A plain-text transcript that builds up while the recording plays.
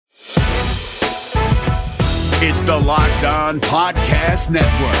It's the Locked On Podcast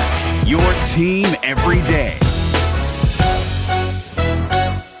Network, your team every day.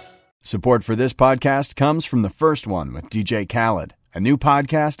 Support for this podcast comes from The First One with DJ Khaled, a new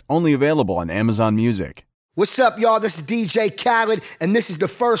podcast only available on Amazon Music. What's up, y'all? This is DJ Khaled, and this is The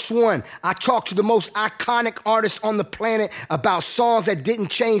First One. I talk to the most iconic artists on the planet about songs that didn't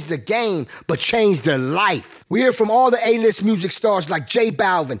change the game, but changed their life. We hear from all the A-list music stars like J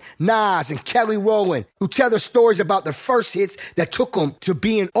Balvin, Nas, and Kelly Rowland, who tell their stories about the first hits that took them to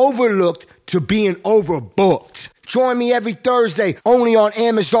being overlooked to being overbooked. Join me every Thursday, only on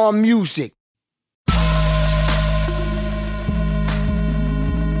Amazon Music.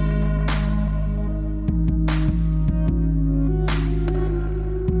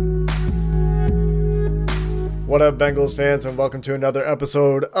 What up, Bengals fans, and welcome to another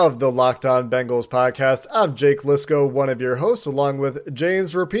episode of the Locked On Bengals podcast. I'm Jake Lisco, one of your hosts, along with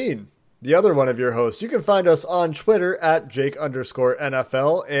James Rapine, the other one of your hosts. You can find us on Twitter at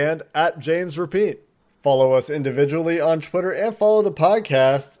Jake_NFL and at James Rapine. Follow us individually on Twitter and follow the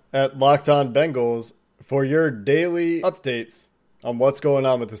podcast at Locked On Bengals for your daily updates on what's going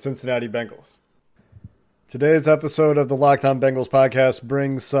on with the Cincinnati Bengals. Today's episode of the Locked On Bengals podcast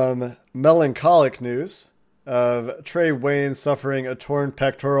brings some melancholic news of Trae Waynes suffering a torn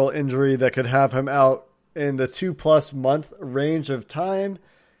pectoral injury that could have him out in the 2+ month range of time.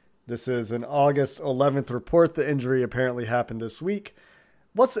 This is an August 11th report. The injury apparently happened this week.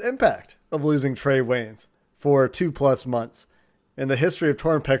 What's the impact of losing Trae Waynes for 2+ months? And the history of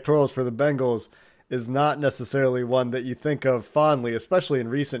torn pectorals for the Bengals is not necessarily one that you think of fondly, especially in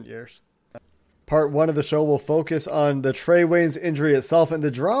recent years. Part 1 of the show will focus on the Trae Waynes injury itself and the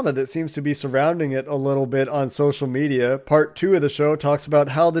drama that seems to be surrounding it a little bit on social media. Part 2 of the show talks about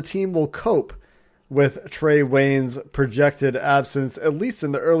how the team will cope with Trae Waynes' projected absence, at least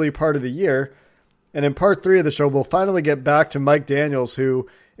in the early part of the year. And in part 3 of the show, we'll finally get back to Mike Daniels, who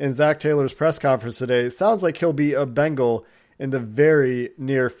in Zac Taylor's press conference today sounds like he'll be a Bengal in the very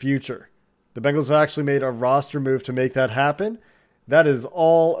near future. The Bengals have actually made a roster move to make that happen. That is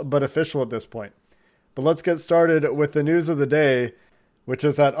all but official at this point. But let's get started with the news of the day, which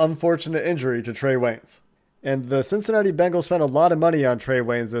is that unfortunate injury to Trae Waynes. And the Cincinnati Bengals spent a lot of money on Trae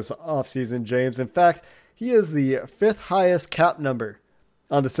Waynes this offseason, James. In fact, he is the 5th highest cap number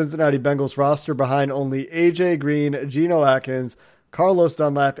on the Cincinnati Bengals roster, behind only A.J. Green, Geno Atkins, Carlos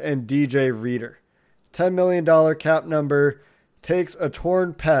Dunlap, and DJ Reader. $10 million cap number, takes a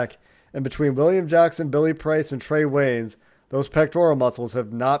torn pec, and between William Jackson, Billy Price, and Trae Waynes, those pectoral muscles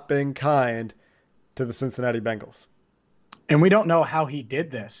have not been kind to the Cincinnati Bengals. And we don't know how he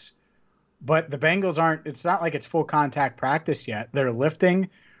did this, but the Bengals it's not like it's full contact practice yet. They're lifting,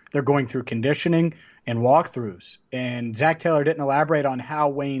 they're going through conditioning and walkthroughs. And Zac Taylor didn't elaborate on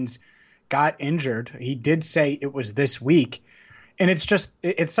how Waynes got injured. He did say it was this week. And it's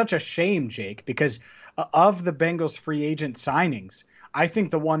such a shame, Jake, because of the Bengals free agent signings, I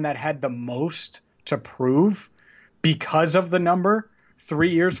think the one that had the most to prove because of the number,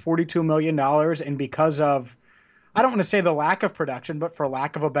 3 years, $42 million, and because of, I don't want to say the lack of production, but for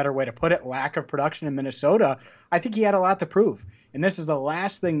lack of a better way to put it, lack of production in Minnesota, I think he had a lot to prove. And this is the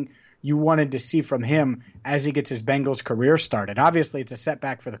last thing you wanted to see from him as he gets his Bengals career started. Obviously, it's a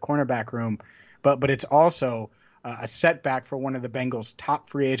setback for the cornerback room, but it's also a setback for one of the Bengals'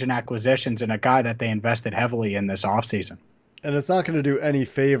 top free agent acquisitions and a guy that they invested heavily in this offseason. And it's not going to do any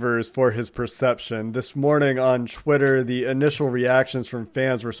favors for his perception. This morning on Twitter, the initial reactions from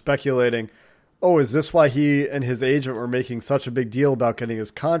fans were speculating, oh, is this why he and his agent were making such a big deal about getting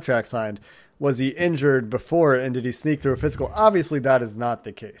his contract signed? Was he injured before, and did he sneak through a physical? Obviously, that is not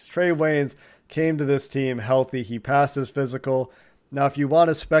the case. Trae Waynes came to this team healthy. He passed his physical. Now, if you want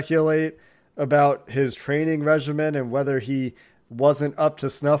to speculate about his training regimen and whether he wasn't up to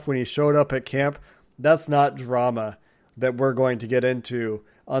snuff when he showed up at camp, that's not drama that we're going to get into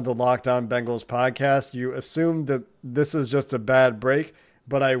on the Locked On Bengals podcast. You assume that this is just a bad break,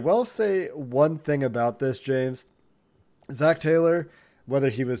 but I will say one thing about this, James. Zac Taylor, whether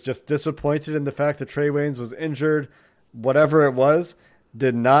he was just disappointed in the fact that Trae Waynes was injured, whatever it was,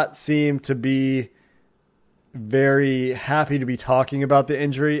 did not seem to be very happy to be talking about the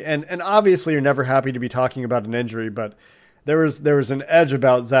injury. And obviously you're never happy to be talking about an injury, but there was an edge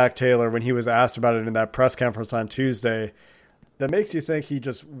about Zac Taylor when he was asked about it in that press conference on Tuesday that makes you think he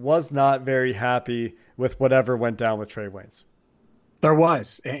just was not very happy with whatever went down with Trae Waynes. There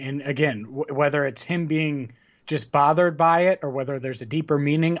was. And again, whether it's him being just bothered by it or whether there's a deeper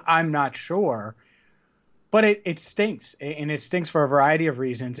meaning, I'm not sure. But it stinks, and it stinks for a variety of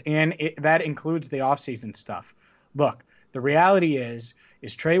reasons, and that includes the offseason stuff. Look, the reality is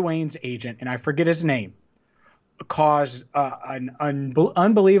Trae Waynes' agent, and I forget his name, caused an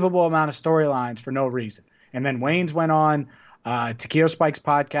unbelievable amount of storylines for no reason. And then Waynes went on to Keo Spike's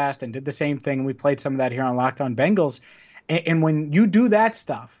podcast and did the same thing. And we played some of that here on Locked On Bengals. And when you do that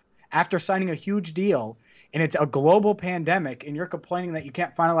stuff after signing a huge deal and it's a global pandemic and you're complaining that you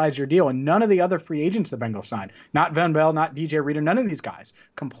can't finalize your deal, and none of the other free agents the Bengals signed, not Van Bell, not DJ Reader, none of these guys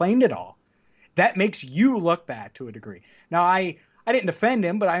complained at all, that makes you look bad to a degree. Now, I didn't defend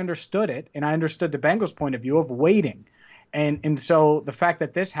him, but I understood it, and I understood the Bengals' point of view of waiting. And so the fact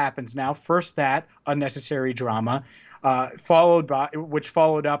that this happens now, first that unnecessary drama, followed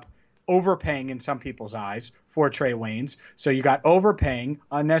up overpaying in some people's eyes for Trae Waynes. So you got overpaying,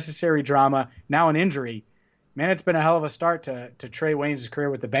 unnecessary drama, now an injury. Man, it's been a hell of a start to Trae Waynes' career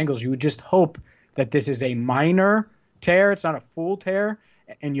with the Bengals. You would just hope that this is a minor tear. It's not a full tear.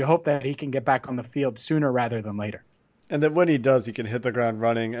 And you hope that he can get back on the field sooner rather than later. And that when he does, he can hit the ground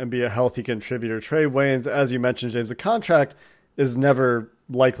running and be a healthy contributor. Trae Waynes, as you mentioned, James, the contract is never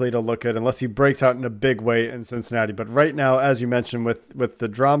likely to look good unless he breaks out in a big way in Cincinnati. But right now, as you mentioned, with the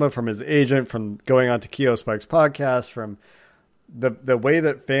drama from his agent, from going on to Keo Spike's podcast, from the way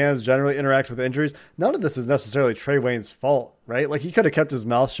that fans generally interact with injuries, none of this is necessarily Trae Waynes' fault, right? Like, he could have kept his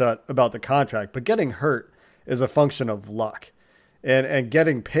mouth shut about the contract, but getting hurt is a function of luck. And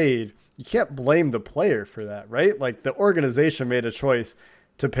getting paid, you can't blame the player for that, right? Like, the organization made a choice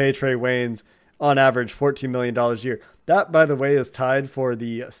to pay Trae Waynes on average $14 million a year. That, by the way, is tied for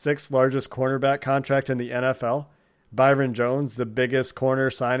the sixth largest cornerback contract in the NFL. Byron Jones, the biggest corner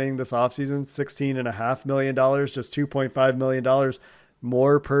signing this offseason, $16.5 million, just $2.5 million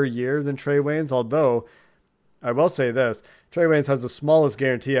more per year than Trae Waynes. Although, I will say this, Trae Waynes has the smallest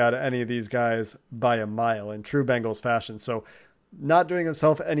guarantee out of any of these guys by a mile in true Bengals fashion. So, not doing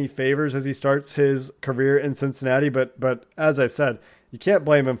himself any favors as he starts his career in Cincinnati, but as I said, you can't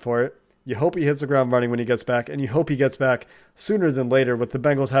blame him for it. You hope he hits the ground running when he gets back, and you hope he gets back sooner than later, with the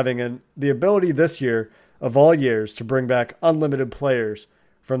Bengals having the ability this year of all years to bring back unlimited players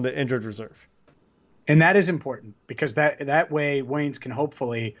from the injured reserve. And that is important because that way Waynes can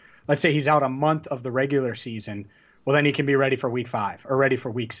hopefully, let's say he's out a month of the regular season, well, then he can be ready for week 5 or ready for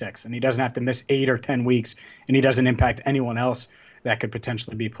week 6, and he doesn't have to miss 8 or 10 weeks, and he doesn't impact anyone else that could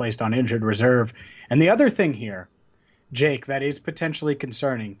potentially be placed on injured reserve. And the other thing here, Jake, that is potentially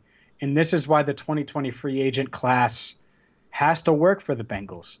concerning, and this is why the 2020 free agent class has to work for the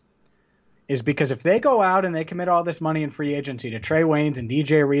Bengals, is because if they go out and they commit all this money in free agency to Trae Waynes and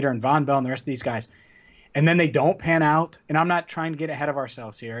DJ Reader and Von Bell and the rest of these guys, and then they don't pan out, and I'm not trying to get ahead of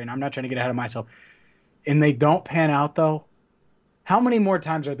ourselves here, and I'm not trying to get ahead of myself, and they don't pan out though, how many more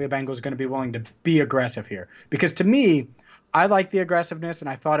times are the Bengals going to be willing to be aggressive here? Because to me, I like the aggressiveness, and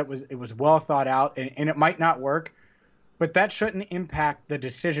I thought it was well thought out, and it might not work, but that shouldn't impact the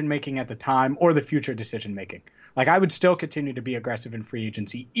decision-making at the time or the future decision-making. Like, I would still continue to be aggressive in free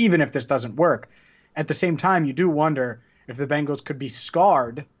agency, even if this doesn't work. At the same time, you do wonder if the Bengals could be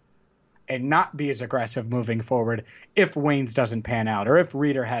scarred and not be as aggressive moving forward if Waynes doesn't pan out, or if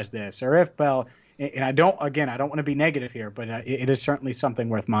Reader has this, or if Bell. And I don't want to be negative here, but it is certainly something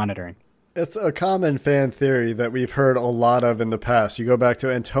worth monitoring. It's a common fan theory that we've heard a lot of in the past. You go back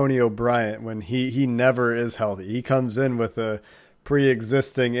to Antonio Bryant when he never is healthy. He comes in with a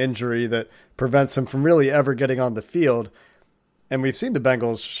pre-existing injury that prevents him from really ever getting on the field. And we've seen the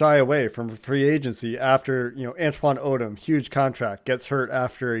Bengals shy away from free agency after, Antoine Odom, huge contract, gets hurt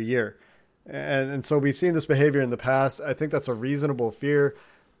after a year. And so we've seen this behavior in the past. I think that's a reasonable fear.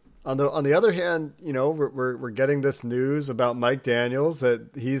 On the other hand, we're getting this news about Mike Daniels that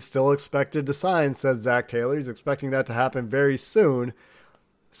he's still expected to sign, says Zac Taylor. He's expecting that to happen very soon.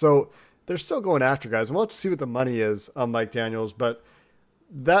 So they're still going after guys. And we'll have to see what the money is on Mike Daniels, but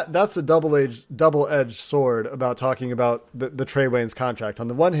that's a double-edged sword about talking about the Trae Waynes contract. On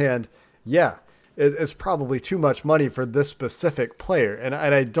the one hand, yeah, it's probably too much money for this specific player. And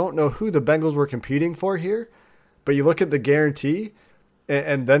I don't know who the Bengals were competing for here, but you look at the guarantee,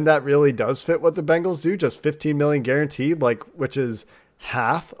 and then that really does fit what the Bengals do, just $15 million guaranteed, which is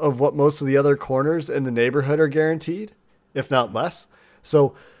half of what most of the other corners in the neighborhood are guaranteed, if not less.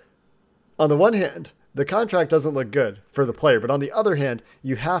 So on the one hand, the contract doesn't look good for the player, but on the other hand,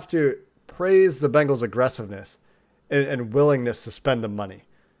 you have to praise the Bengals' aggressiveness and willingness to spend the money.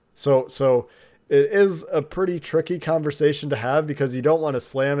 So it is a pretty tricky conversation to have because you don't want to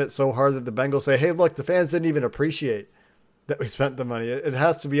slam it so hard that the Bengals say, hey, look, the fans didn't even appreciate that we spent the money. It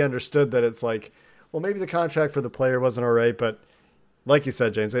has to be understood that it's like, well, maybe the contract for the player wasn't all right, but like you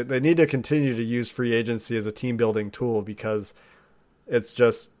said, James, they need to continue to use free agency as a team building tool because it's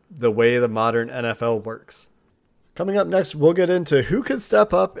just the way the modern NFL works. A Coming up next, we'll get into who could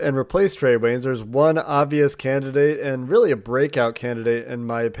step up and replace Trae Waynes. There's one obvious candidate and really a breakout candidate, in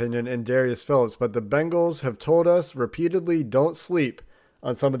my opinion, in Darius Phillips. But the Bengals have told us repeatedly, don't sleep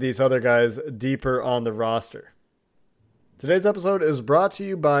on some of these other guys deeper on the roster. Today's episode is brought to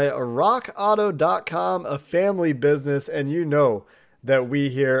you by RockAuto.com, a family business, and you know that we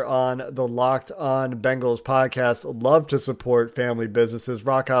here on the Locked On Bengals podcast love to support family businesses.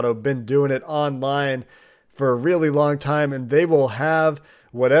 Rock Auto been doing it online for a really long time, and they will have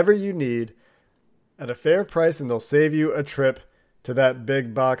whatever you need at a fair price, and they'll save you a trip to that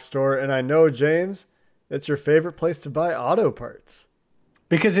big box store. And I know, James, it's your favorite place to buy auto parts.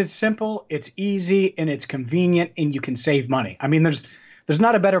 Because it's simple, it's easy, and it's convenient, and you can save money. I mean, there's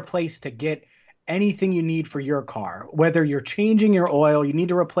not a better place to get anything you need for your car. Whether you're changing your oil, you need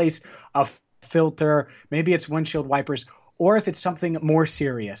to replace a filter, maybe it's windshield wipers, or if it's something more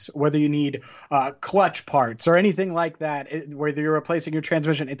serious, whether you need clutch parts or anything like that, whether you're replacing your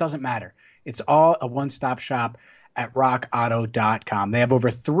transmission, it doesn't matter. It's all a one-stop shop at rockauto.com. They have over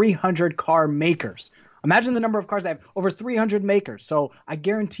 300 car makers. Imagine the number of cars they have, over 300 makers. So I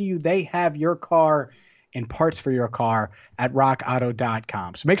guarantee you they have your car and parts for your car at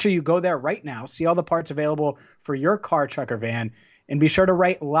rockauto.com. So make sure you go there right now, see all the parts available for your car, truck, or van, and be sure to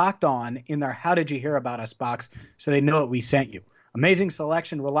write Locked On in their How Did You Hear About Us box so they know that we sent you. Amazing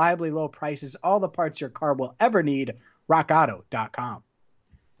selection, reliably low prices, all the parts your car will ever need, rockauto.com.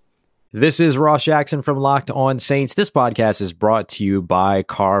 This is Ross Jackson from Locked On Saints. This podcast is brought to you by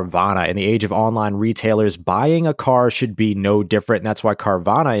Carvana. In the age of online retailers, buying a car should be no different. And that's why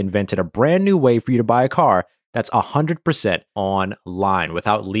Carvana invented a brand new way for you to buy a car that's 100% online.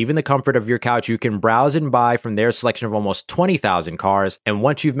 Without leaving the comfort of your couch, you can browse and buy from their selection of almost 20,000 cars. And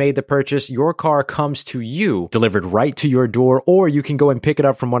once you've made the purchase, your car comes to you, delivered right to your door, or you can go and pick it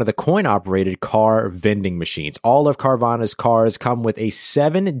up from one of the coin-operated car vending machines. All of Carvana's cars come with a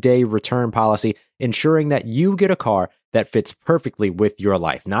 7-day return policy, ensuring that you get a car that fits perfectly with your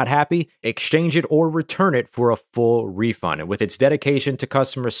life. Not happy? Exchange it or return it for a full refund. And with its dedication to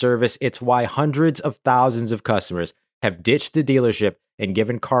customer service, it's why hundreds of thousands of customers have ditched the dealership and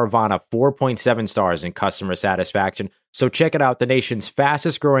given Carvana 4.7 stars in customer satisfaction. So check it out, the nation's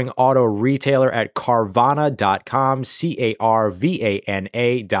fastest growing auto retailer at Carvana.com, Carvana.com,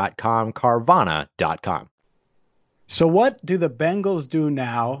 Carvana.com. So what do the Bengals do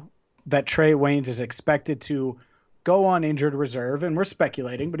now that Trae Waynes is expected to go on injured reserve? And we're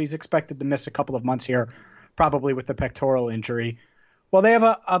speculating, but he's expected to miss a couple of months here, probably with the pectoral injury. Well, they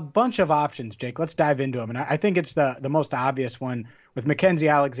have a bunch of options, Jake. Let's dive into them. And I think it's the most obvious one with Mackenzie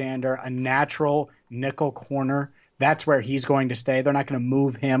Alexander, a natural nickel corner. That's where he's going to stay. They're not going to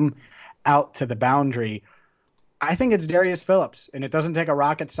move him out to the boundary. I think it's Darius Phillips, and it doesn't take a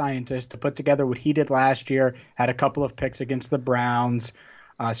rocket scientist to put together what he did last year, had a couple of picks against the Browns,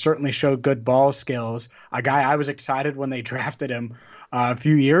 certainly showed good ball skills. A guy I was excited when they drafted him a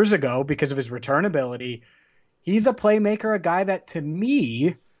few years ago because of his return ability. He's a playmaker, a guy that to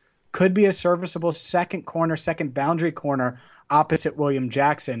me could be a serviceable second corner, second boundary corner opposite William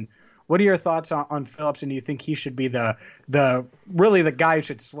Jackson. What are your thoughts on Phillips, and do you think he should be the really the guy who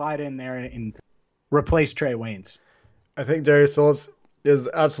should slide in there and replace Trae Waynes? I think Darius Phillips is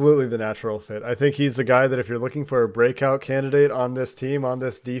absolutely the natural fit. I think he's the guy that if you're looking for a breakout candidate on this team, on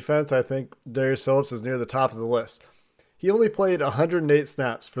this defense, I think Darius Phillips is near the top of the list. He only played 108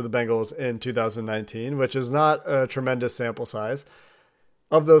 snaps for the Bengals in 2019, which is not a tremendous sample size.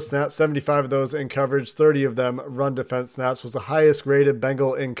 Of those snaps, 75 of those in coverage, 30 of them run defense snaps, was the highest rated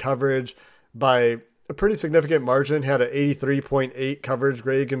Bengal in coverage by a pretty significant margin. He had an 83.8 coverage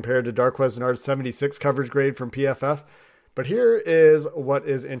grade compared to Darqueze Dennard's 76 coverage grade from PFF. But here is what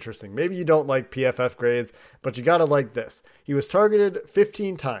is interesting. Maybe you don't like PFF grades, but you got to like this. He was targeted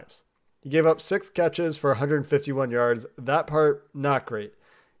 15 times. He gave up 6 catches for 151 yards. That part, not great.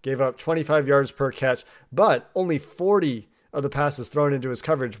 Gave up 25 yards per catch, but only 40 of the passes thrown into his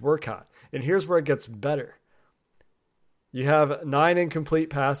coverage were caught. And here's where it gets better. You have 9 incomplete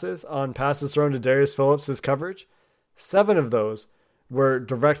passes on passes thrown to Darius Phillips' coverage. 7 of those were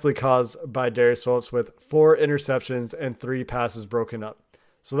directly caused by Darius Phillips with 4 interceptions and 3 passes broken up.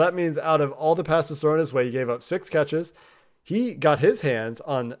 So that means out of all the passes thrown his way, he gave up 6 catches. He got his hands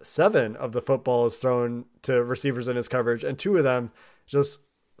on 7 of the footballs thrown to receivers in his coverage, and 2 of them just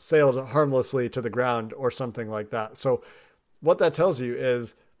sailed harmlessly to the ground or something like that. So what that tells you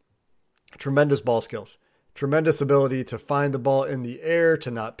is tremendous ball skills, tremendous ability to find the ball in the air, to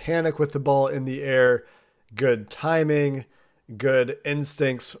not panic with the ball in the air, good timing, good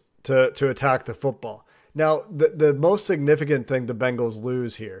instincts to attack the football. Now, the most significant thing the Bengals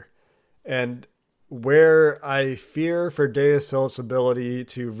lose here, and where I fear for Darius Phillips' ability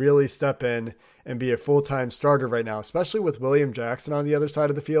to really step in and be a full-time starter right now, especially with William Jackson on the other side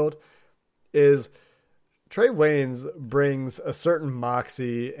of the field, is Trae Waynes brings a certain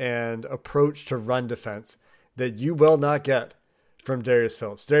moxie and approach to run defense that you will not get from Darius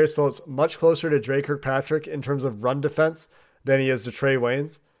Phillips. Darius Phillips much closer to Dre Kirkpatrick in terms of run defense than he is to Trae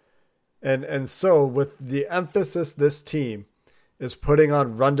Waynes. And so with the emphasis this team is putting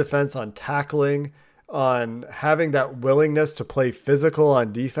on run defense, on tackling, on having that willingness to play physical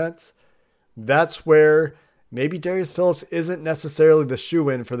on defense, that's where maybe Darius Phillips isn't necessarily the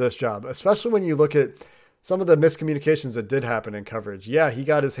shoe-in for this job, especially when you look at some of the miscommunications that did happen in coverage. Yeah, he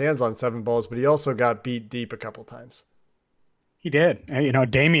got his hands on 7 balls, but he also got beat deep a couple times. He did.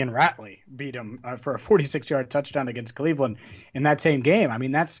 Damian Ratley beat him for a 46-yard touchdown against Cleveland in that same game. I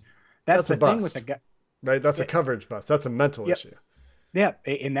mean, that's the thing with the guy. Right? That's a coverage bust. That's a mental issue. Yeah,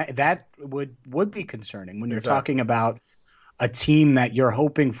 and that would be concerning when you're talking about a team that you're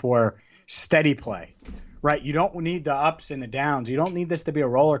hoping for steady play, right? You don't need the ups and the downs. You don't need this to be a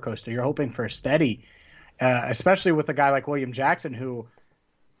roller coaster. You're hoping for steady, especially with a guy like William Jackson, who,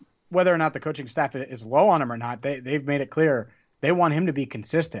 whether or not the coaching staff is low on him or not, they've made it clear they want him to be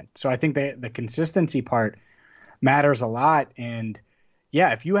consistent. So I think the consistency part matters a lot. And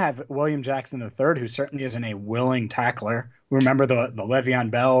yeah, if you have William Jackson III, who certainly isn't a willing tackler. Remember the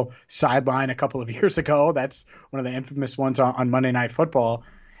Le'Veon Bell sideline a couple of years ago? That's one of the infamous ones on Monday Night Football.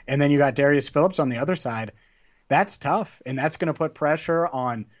 And then you got Darius Phillips on the other side. That's tough. And that's going to put pressure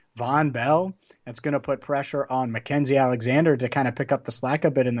on Von Bell. That's going to put pressure on Mackenzie Alexander to kind of pick up the slack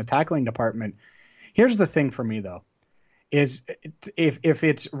a bit in the tackling department. Here's the thing for me, though, is if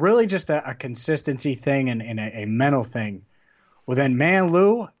it's really just a consistency thing and a mental thing, well, then, man,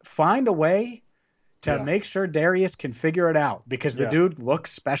 Lou, find a way to make sure Darius can figure it out, because the dude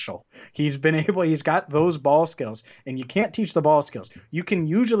looks special. He's got those ball skills, and you can't teach the ball skills. You can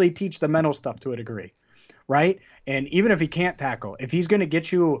usually teach the mental stuff to a degree, right? And even if he can't tackle, if he's going to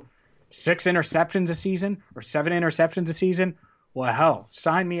get you 6 interceptions a season or 7 interceptions a season, well, hell,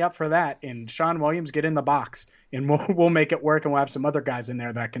 sign me up for that. And Sean Williams, get in the box, and we'll make it work, and we'll have some other guys in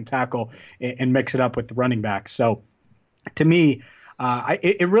there that can tackle and mix it up with the running backs. So to me,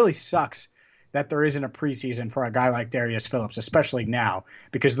 it really sucks that there isn't a preseason for a guy like Darius Phillips, especially now,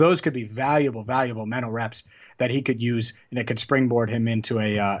 because those could be valuable mental reps that he could use, and it could springboard him into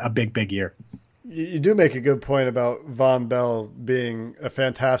a big year. You do make a good point about Von Bell being a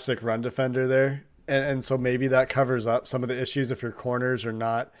fantastic run defender there. And so maybe that covers up some of the issues if your corners are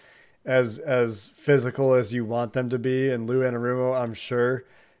not as physical as you want them to be. And Lou Anarumo, I'm sure,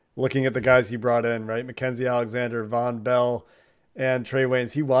 looking at the guys he brought in, right? Mackenzie Alexander, Von Bell, and Trae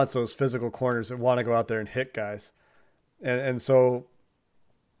Waynes, he wants those physical corners that want to go out there and hit guys. And so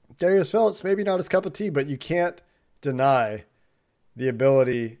Darius Phillips, maybe not his cup of tea, but you can't deny the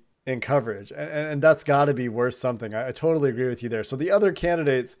ability in coverage. And that's got to be worth something. I totally agree with you there. So the other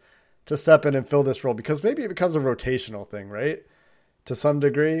candidates to step in and fill this role, because maybe it becomes a rotational thing, right? To some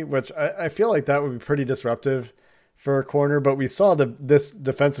degree, which I feel like that would be pretty disruptive for a corner. But we saw this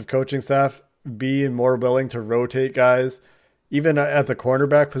defensive coaching staff being more willing to rotate guys even at the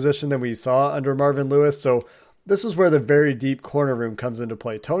cornerback position than we saw under Marvin Lewis. So this is where the very deep corner room comes into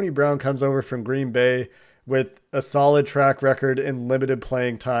play. Tony Brown comes over from Green Bay with a solid track record in limited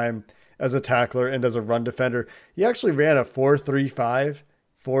playing time as a tackler and as a run defender. He actually ran a 4.35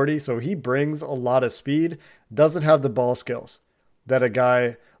 40, so he brings a lot of speed, doesn't have the ball skills that a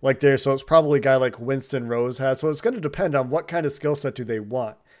guy like Darius Phillips, probably a guy like Winston Rose has. So it's going to depend on what kind of skill set do they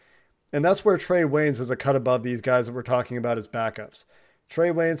want. And that's where Trae Waynes is a cut above these guys that we're talking about as backups.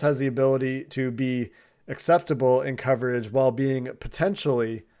 Trae Waynes has the ability to be acceptable in coverage while being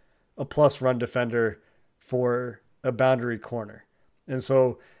potentially a plus run defender for a boundary corner. And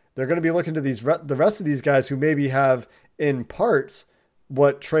so they're going to be looking to the rest of these guys who maybe have in parts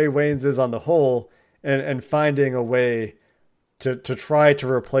what Trae Waynes is on the whole, and finding a way to try to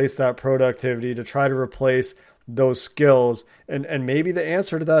replace that productivity, to try to replace those skills. And maybe the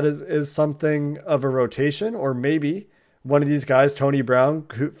answer to that is something of a rotation, or maybe one of these guys, Tony Brown,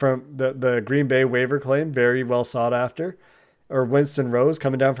 who, from the Green Bay waiver claim, very well sought after, or Winston Rose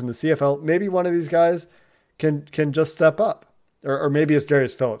coming down from the CFL, maybe one of these guys can just step up. Or maybe it's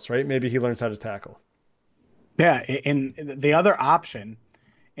Darius Phillips, right? Maybe he learns how to tackle. Yeah, and the other option,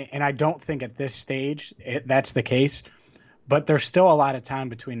 and I don't think at this stage that's the case, but there's still a lot of time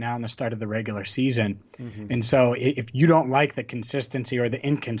between now and the start of the regular season. Mm-hmm. And so if you don't like the consistency or the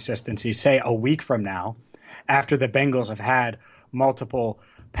inconsistency, say a week from now, after the Bengals have had multiple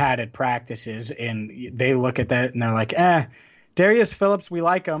padded practices, and they look at that and they're like, Darius Phillips, we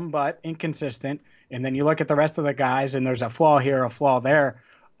like him, but inconsistent. And then you look at the rest of the guys, and there's a flaw here, a flaw there.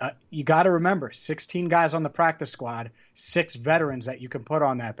 You got to remember, 16 guys on the practice squad, 6 veterans that you can put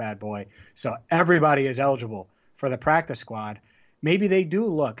on that bad boy. So everybody is eligible for the practice squad. Maybe they do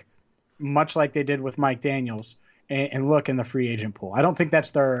look much like they did with Mike Daniels and look in the free agent pool. I don't think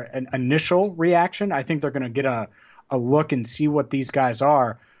that's their initial reaction. I think they're going to get a look and see what these guys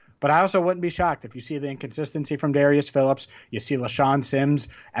are. But I also wouldn't be shocked if you see the inconsistency from Darius Phillips. You see LaShawn Sims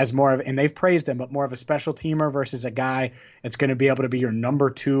as more of, and they've praised him, but more of a special teamer versus a guy that's going to be able to be your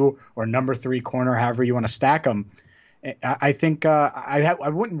number 2 or number 3 corner, however you want to stack them. I think I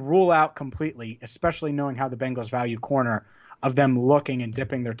wouldn't rule out completely, especially knowing how the Bengals value corner, of them looking and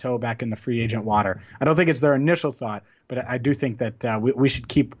dipping their toe back in the free agent water. I don't think it's their initial thought, but I do think that we should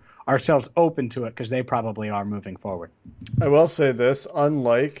keep ourselves open to it because they probably are moving forward. I will say this,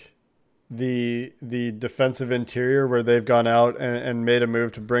 unlike the defensive interior where they've gone out and made a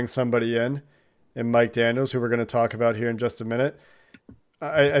move to bring somebody in Mike Daniels, who we're going to talk about here in just a minute,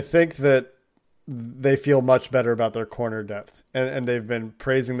 I think that they feel much better about their corner depth. And they've been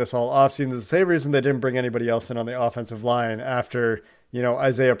praising this all offseason. The same reason they didn't bring anybody else in on the offensive line after,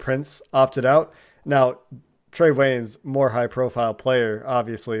 Isaiah Prince opted out. Now, Trae Waynes, more high-profile player,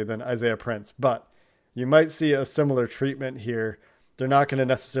 obviously, than Isaiah Prince. But you might see a similar treatment here. They're not going to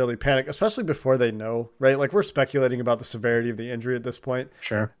necessarily panic, especially before they know, right? Like, we're speculating about the severity of the injury at this point.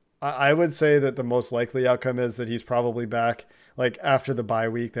 Sure. I would say that the most likely outcome is that he's probably back, like, after the bye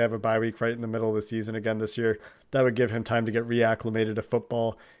week. They have a bye week right in the middle of the season again this year. That would give him time to get reacclimated to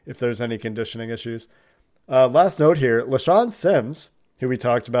football if there's any conditioning issues. Last note here, LaShawn Sims, who we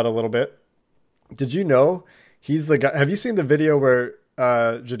talked about a little bit. Did you know he's the guy? Have you seen the video where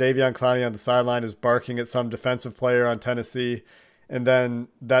Jadeveon Clowney on the sideline is barking at some defensive player on Tennessee, and then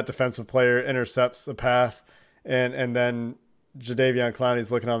that defensive player intercepts the pass, and then Jadeveon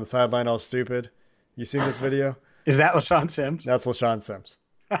Clowney's looking on the sideline all stupid? You seen this video? Is that LaShawn Sims? That's LaShawn Sims.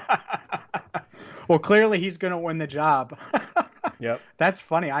 Well, clearly he's going to win the job. Yep. That's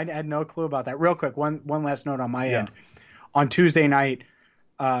funny. I had no clue about that. Real quick, one last note on my end. On Tuesday night,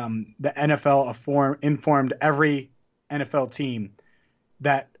 the NFL informed every NFL team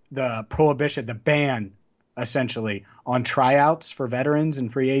that the prohibition, the ban, essentially, on tryouts for veterans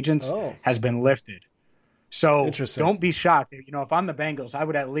and free agents has been lifted. So don't be shocked. If I'm the Bengals, I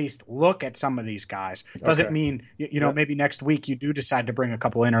would at least look at some of these guys. Doesn't mean, maybe next week you do decide to bring a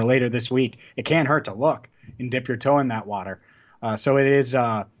couple in, or later this week. It can't hurt to look and dip your toe in that water. So it is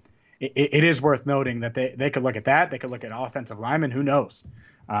worth noting that they could look at that. They could look at offensive linemen. Who knows?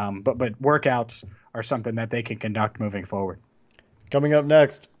 But workouts are something that they can conduct moving forward. Coming up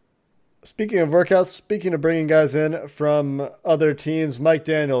next, speaking of workouts, speaking of bringing guys in from other teams, Mike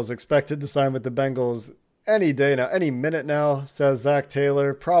Daniels expected to sign with the Bengals any day now, any minute now, says Zac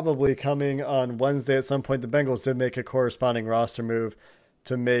Taylor, probably coming on Wednesday at some point. The Bengals did make a corresponding roster move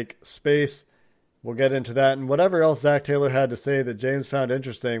to make space. We'll get into that and whatever else Zac Taylor had to say that James found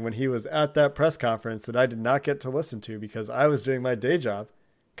interesting when he was at that press conference that I did not get to listen to because I was doing my day job.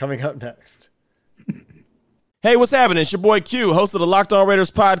 Coming up next. Hey, what's happening? It's your boy Q, host of the Locked On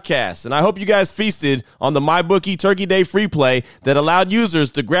Raiders podcast, and I hope you guys feasted on the MyBookie Turkey Day free play that allowed users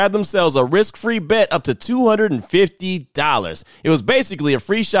to grab themselves a risk-free bet up to $250. It was basically a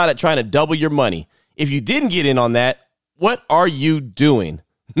free shot at trying to double your money. If you didn't get in on that, what are you doing?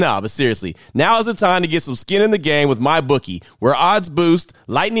 Nah, but seriously, now is the time to get some skin in the game with MyBookie, where odds boost,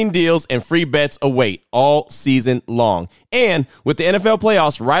 lightning deals, and free bets await all season long. And with the NFL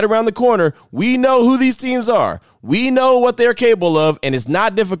playoffs right around the corner, we know who these teams are. We know what they're capable of, and it's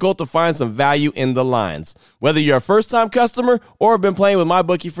not difficult to find some value in the lines. Whether you're a first-time customer or have been playing with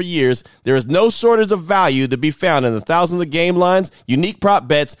MyBookie for years, there is no shortage of value to be found in the thousands of game lines, unique prop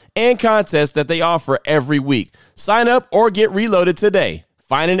bets, and contests that they offer every week. Sign up or get reloaded today.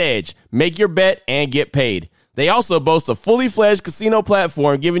 Find an edge, make your bet, and get paid. They also boast a fully fledged casino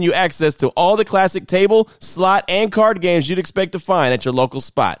platform giving you access to all the classic table, slot, and card games you'd expect to find at your local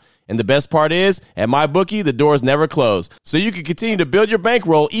spot. And the best part is, at MyBookie, the doors never close, so you can continue to build your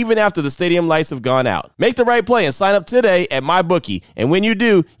bankroll even after the stadium lights have gone out. Make the right play and sign up today at MyBookie. And when you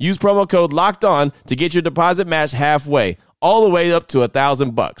do, use promo code LOCKEDON to get your deposit matched halfway, all the way up to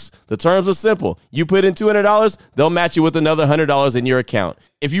 $1,000. The terms are simple. You put in $200, they'll match you with another $100 in your account.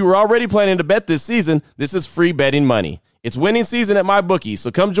 If you were already planning to bet this season, this is free betting money. It's winning season at MyBookie, so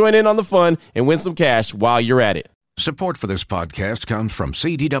come join in on the fun and win some cash while you're at it. Support for this podcast comes from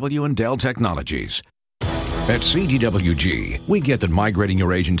CDW and Dell Technologies. At CDWG, we get that migrating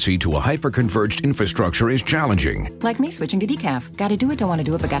your agency to a hyper-converged infrastructure is challenging. Like me switching to decaf. Gotta do it, don't want to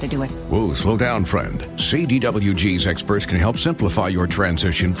do it, but gotta do it. Whoa, slow down, friend. CDWG's experts can help simplify your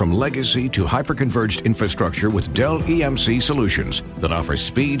transition from legacy to hyper-converged infrastructure with Dell EMC solutions that offer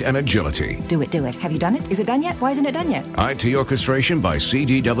speed and agility. Do it, do it. Have you done it? Is it done yet? Why isn't it done yet? IT orchestration by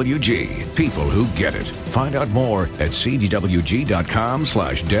CDWG. People who get it. Find out more at cdwg.com/Dell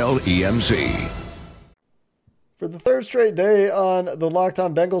EMC. For the third straight day on the Locked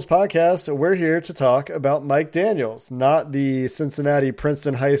On Bengals podcast, we're here to talk about Mike Daniels, not the Cincinnati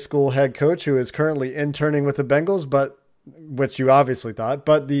Princeton High School head coach who is currently interning with the Bengals, but which you obviously thought,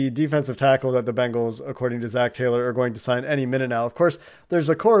 but the defensive tackle that the Bengals, according to Zac Taylor, are going to sign any minute now. Of course, there's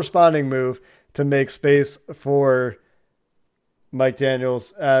a corresponding move to make space for Mike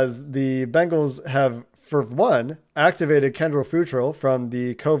Daniels, as the Bengals have, for one, activated Kendall Futrell from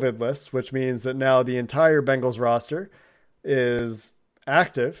the COVID list, which means that now the entire Bengals roster is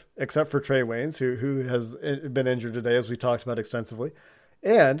active, except for Trae Waynes, who has been injured today, as we talked about extensively.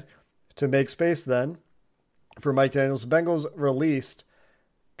 And to make space then for Mike Daniels, the Bengals released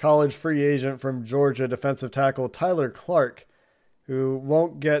college free agent from Georgia defensive tackle Tyler Clark, who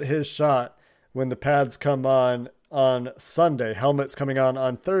won't get his shot when the pads come on Sunday. Helmets coming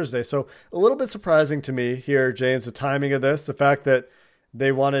on Thursday. So a little bit surprising to me here, James, the timing of this, the fact that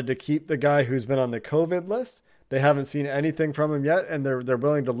they wanted to keep the guy who's been on the COVID list. They haven't seen anything from him yet, and they're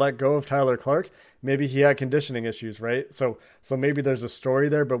willing to let go of Tyler Clark. Maybe he had conditioning issues, right? So maybe there's a story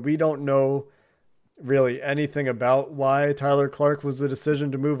there, but we don't know really anything about why Tyler Clark was the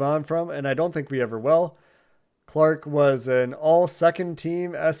decision to move on from, and I don't think we ever will. Clark was an all second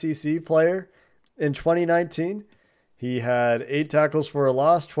team SEC player in 2019. He had 8 tackles for a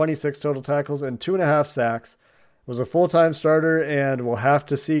loss, 26 total tackles, and 2.5 sacks. Was a full-time starter and will have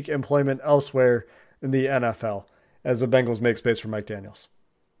to seek employment elsewhere in the NFL as the Bengals make space for Mike Daniels.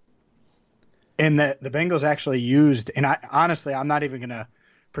 And the Bengals actually used, and I'm not even going to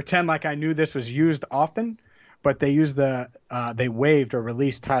pretend like I knew this was used often, but they used they waived or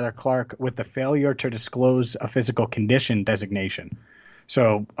released Tyler Clark with the failure to disclose a physical condition designation.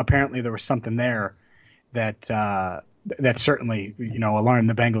 So apparently there was something there that certainly, alarmed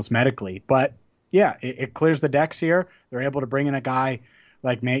the Bengals medically. But yeah, it clears the decks here. They're able to bring in a guy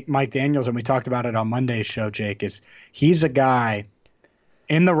like Mike Daniels, and we talked about it on Monday's show, Jake, he's a guy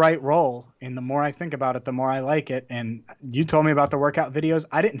in the right role. And the more I think about it, the more I like it. And you told me about the workout videos.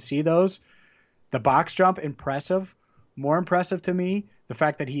 I didn't see those. The box jump, impressive. More impressive to me, the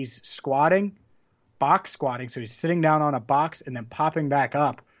fact that he's box squatting. So he's sitting down on a box and then popping back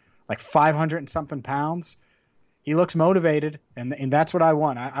up like 500 and something pounds. He looks motivated, and that's what I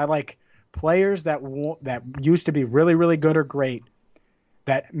want. I like players that used to be really, really good or great,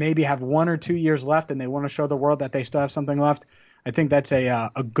 that maybe have 1 or 2 years left and they want to show the world that they still have something left. I think that's a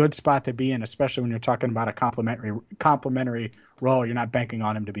good spot to be in, especially when you're talking about a complimentary role. You're not banking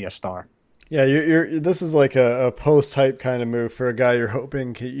on him to be a star. Yeah, this is like a post-hype kind of move for a guy you're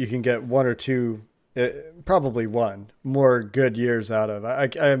hoping you can get 1 or 2, probably 1 more good years out of.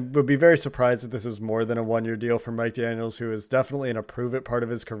 I would be very surprised if this is more than a 1-year deal for Mike Daniels, who is definitely in a prove-it part of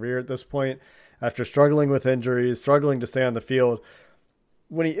his career at this point, after struggling with injuries, struggling to stay on the field.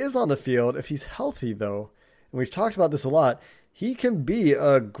 When he is on the field, if he's healthy, though, and we've talked about this a lot, he can be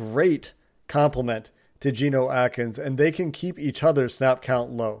a great complement to Geno Atkins, and they can keep each other's snap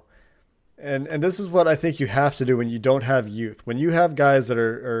count low. And this is what I think you have to do when you don't have youth. When you have guys that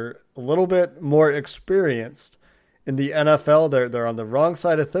are a little bit more experienced in the NFL, they're on the wrong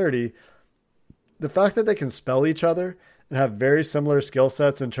side of 30. The fact that they can spell each other and have very similar skill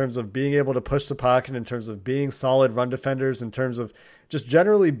sets in terms of being able to push the pocket, in terms of being solid run defenders, in terms of just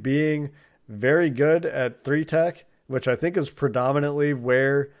generally being very good at 3-tech, which I think is predominantly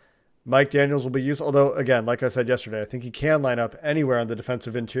where Mike Daniels will be used. Although, again, like I said yesterday, I think he can line up anywhere on the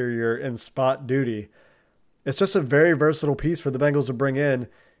defensive interior in spot duty. It's just a very versatile piece for the Bengals to bring in,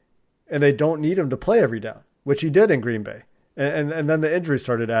 and they don't need him to play every down, which he did in Green Bay. And then the injuries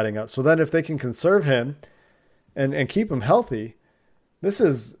started adding up. So then if they can conserve him and keep him healthy, this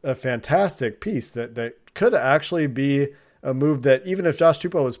is a fantastic piece that could actually be a move that, even if Josh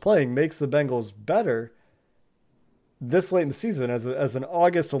Tupou is playing, makes the Bengals better this late in the season as an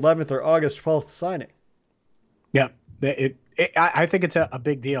August 11th or August 12th signing. Yeah, I think it's a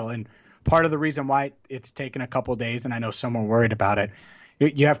big deal. And part of the reason why it's taken a couple of days, and I know some are worried about it,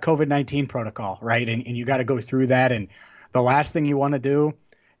 you have COVID-19 protocol, right? And you got to go through that. And the last thing you want to do,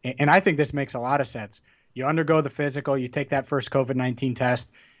 and I think this makes a lot of sense, you undergo the physical, you take that first COVID-19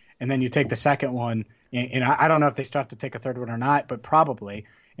 test, and then you take the second one. And I don't know if they still have to take a third one or not, but probably.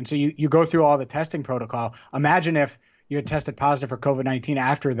 And so you go through all the testing protocol. Imagine if you had tested positive for COVID-19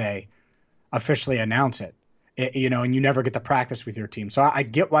 after they officially announce it, and you never get to practice with your team. So I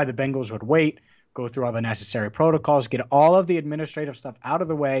get why the Bengals would wait, go through all the necessary protocols, get all of the administrative stuff out of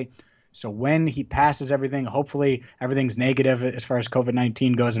the way. So when he passes everything, hopefully everything's negative as far as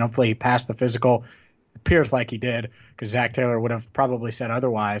COVID-19 goes, and hopefully he passed the physical. It appears like he did, because Zac Taylor would have probably said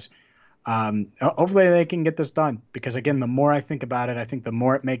otherwise. Hopefully they can get this done, because again, the more I think about it, I think the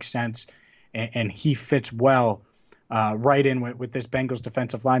more it makes sense, and he fits well right in with this Bengals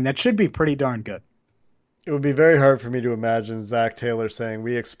defensive line that should be pretty darn good. It would be very hard for me to imagine Zac Taylor saying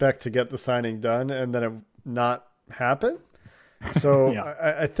we expect to get the signing done and then it not happen. So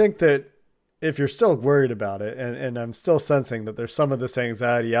yeah. I think that if you're still worried about it, and I'm still sensing that there's some of this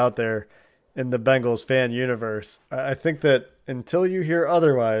anxiety out there in the Bengals fan universe, I think that until you hear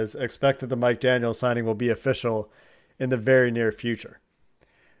otherwise, expect that the Mike Daniels signing will be official in the very near future.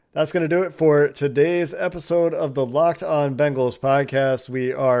 That's going to do it for today's episode of the Locked On Bengals podcast.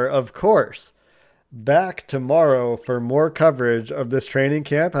 We are, of course, back tomorrow for more coverage of this training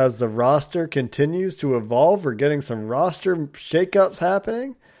camp as the roster continues to evolve. We're getting some roster shakeups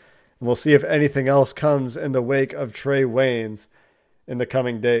happening. And we'll see if anything else comes in the wake of Trae Waynes in the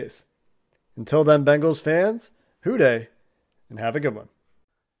coming days. Until then, Bengals fans, hooday, and have a good one.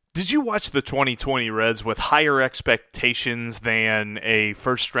 Did you watch the 2020 Reds with higher expectations than a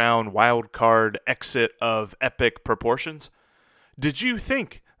first-round wild card exit of epic proportions? Did you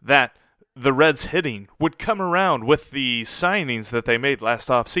think that the Reds hitting would come around with the signings that they made last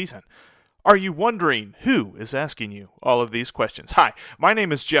offseason? Are you wondering who is asking you all of these questions? Hi, my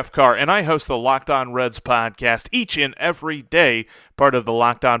name is Jeff Carr, and I host the Locked On Reds podcast each and every day, part of the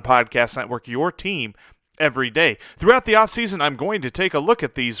Locked On Podcast Network, your team every day. Throughout the offseason, I'm going to take a look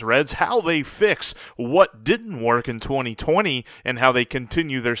at these Reds, how they fix what didn't work in 2020, and how they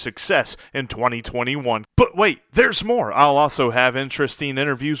continue their success in 2021. But wait, there's more. I'll also have interesting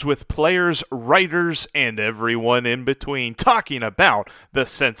interviews with players, writers, and everyone in between talking about the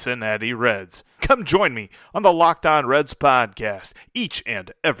Cincinnati Reds. Come join me on the Locked On Reds podcast each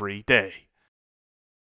and every day.